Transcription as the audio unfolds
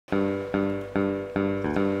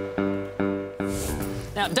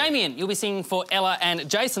Damien, you'll be singing for Ella and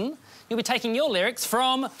Jason. You'll be taking your lyrics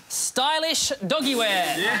from Stylish Doggy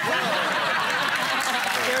Wear. Yeah.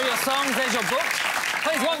 Here are your songs, there's your book.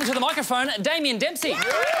 Please welcome to the microphone, Damien Dempsey. Yeah.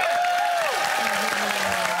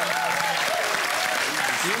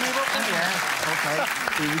 OK,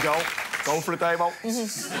 here we go. Go for the demo.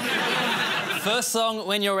 First song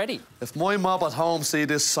when you're ready. If my mob at home see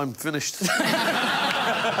this, I'm finished.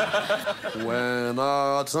 When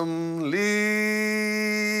autumn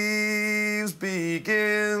leaves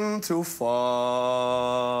begin to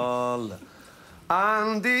fall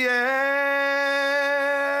and the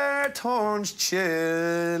air turns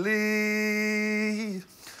chilly,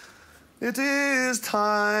 it is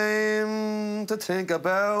time to think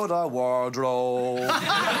about our wardrobe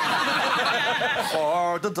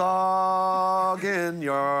for the dog in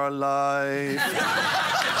your life.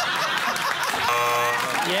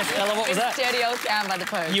 Yes, Ella, what was that? Dirty Old Town by The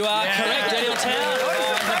Pose. You are correct, Dirty Old Town by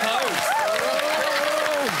The Pose.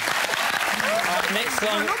 Next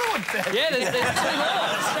song. Another one, Ted. Yeah, there's two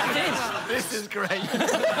more. This is great.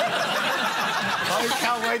 I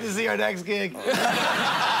can't wait to see our next gig.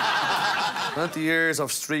 20 years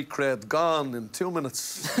of street cred gone in 2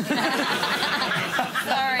 minutes.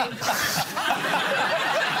 Sorry.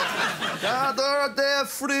 Gather their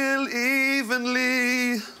frill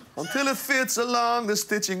evenly until it fits along the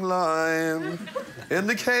stitching line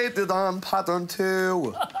indicated on pattern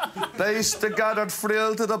 2. Place the gathered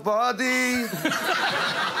frill to the body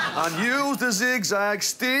and use the zigzag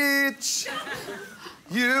stitch.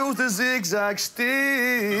 Use the zigzag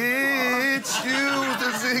stitch. Use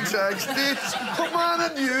the zigzag stitch. Come on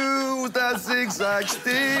and use that zigzag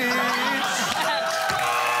stitch.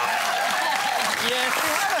 Yes.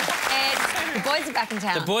 The Boys Are Back in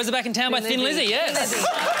Town. The Boys Are Back in Town by Thin Lizzy, yes.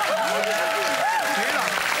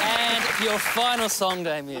 And your final song,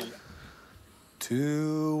 Damien.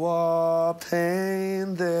 To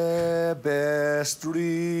obtain the best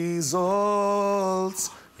results,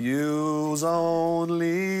 use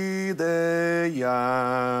only the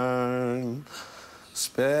yarn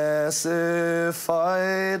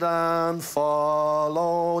specified and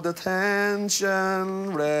follow the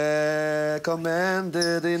tension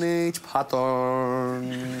recommended in each pattern.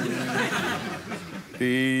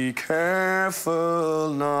 Be careful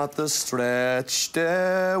not to stretch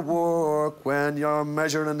the work when you're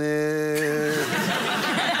measuring it.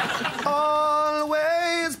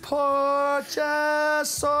 Always purchase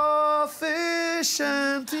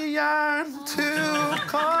sufficient yarn to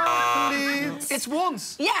complete. It's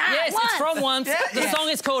once. Yeah, yes, once. it's from Once. Yeah. The song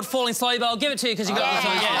is called Falling Slowly, but I'll give it to you because you got the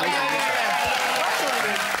song. Yeah.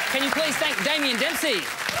 Can you please thank Damien Dempsey?